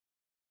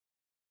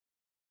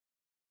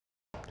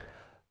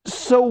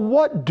So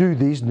what do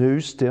these new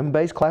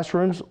STEM-based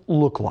classrooms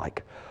look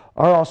like?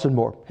 Our Austin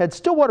Moore had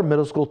Stillwater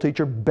Middle School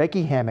teacher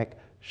Becky Hammock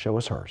show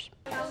us hers.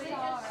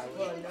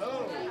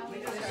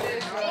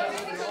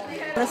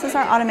 This is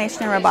our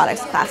automation and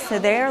robotics class, so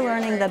they are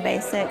learning the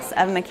basics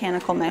of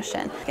mechanical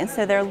motion. And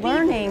so they're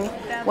learning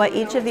what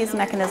each of these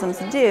mechanisms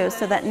do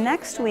so that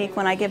next week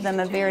when I give them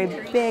a very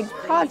big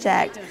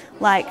project,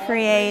 like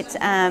create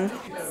a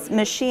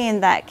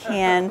machine that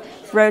can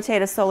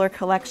rotate a solar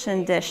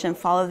collection dish and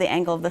follow the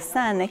angle of the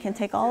sun, they can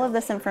take all of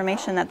this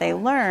information that they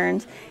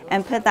learned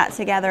and put that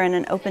together in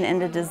an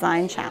open-ended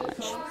design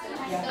challenge.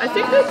 I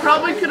think they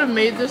probably could have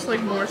made this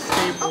like more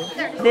stable.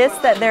 This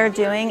that they're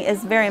doing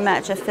is very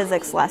much a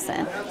physics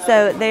lesson.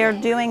 So they are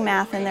doing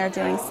math and they're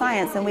doing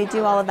science, and we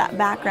do all of that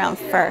background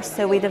first.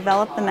 So we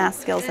develop the math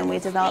skills and we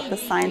develop the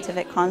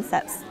scientific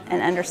concepts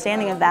and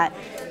understanding of that.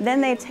 Then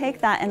they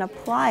take that and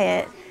apply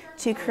it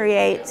to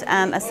create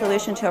a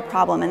solution to a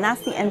problem, and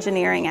that's the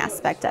engineering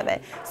aspect of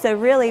it. So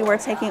really we're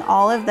taking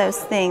all of those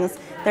things,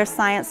 their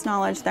science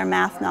knowledge, their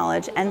math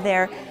knowledge, and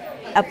they're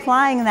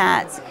applying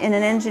that in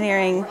an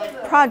engineering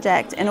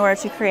project in order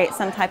to create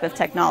some type of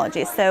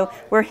technology. So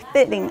we're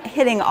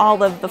hitting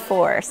all of the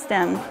 4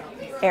 STEM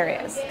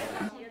areas.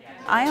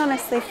 I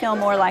honestly feel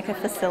more like a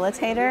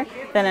facilitator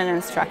than an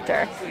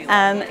instructor.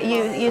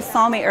 You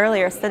saw me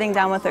earlier sitting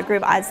down with a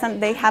group.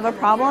 They have a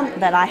problem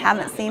that I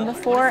haven't seen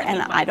before,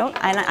 and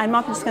I'm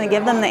not just going to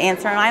give them the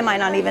answer, and I might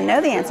not even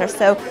know the answer.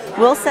 So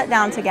we'll sit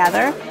down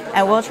together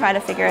and we'll try to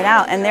figure it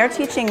out. And they're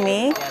teaching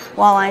me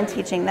while I'm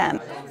teaching them.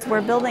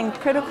 We're building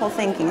critical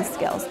thinking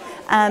skills.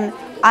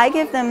 I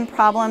give them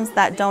problems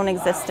that don't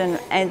exist,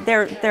 and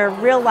they're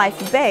real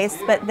life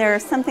based, but they're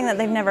something that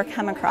they've never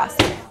come across.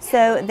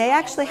 So they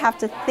actually have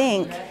to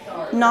think,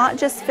 not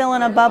just fill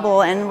in a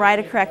bubble and write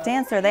a correct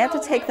answer. They have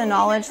to take the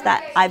knowledge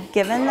that I've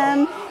given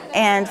them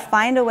and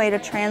find a way to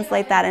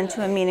translate that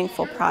into a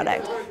meaningful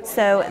product.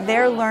 So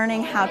they're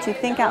learning how to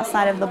think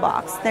outside of the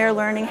box. They're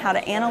learning how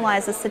to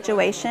analyze a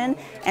situation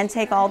and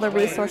take all the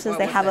resources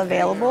they have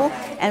available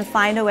and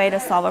find a way to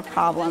solve a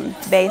problem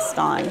based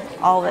on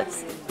all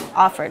that's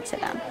offered to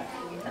them.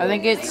 I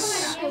think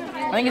it's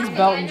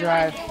belt and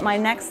drive. My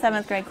next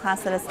 7th grade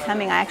class that is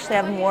coming, I actually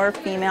have more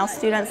female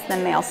students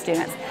than male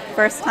students.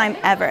 First time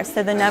ever.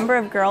 So the number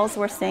of girls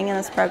we're seeing in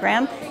this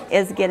program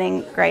is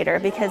getting greater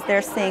because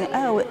they're seeing,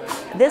 oh,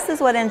 this is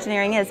what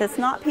engineering is. It's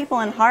not people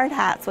in hard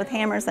hats with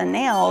hammers and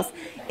nails.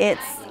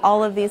 It's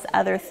all of these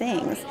other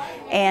things.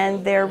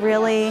 And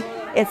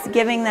it's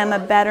giving them a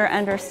better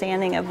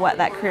understanding of what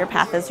that career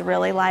path is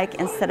really like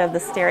instead of the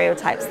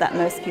stereotypes that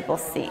most people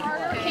see.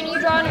 Can you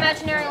draw an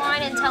imaginary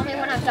line and tell me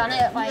when I've done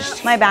it?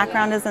 My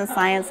background is in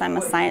science. I'm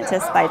a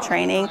scientist by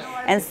training,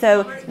 and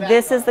so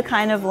this is the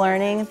kind of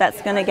learning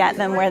that's going to get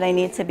them where they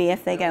need to be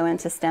if they go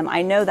into STEM.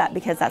 I know that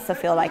because that's the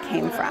field I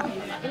came from.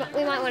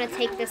 We might want to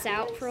take this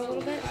out for a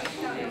little bit.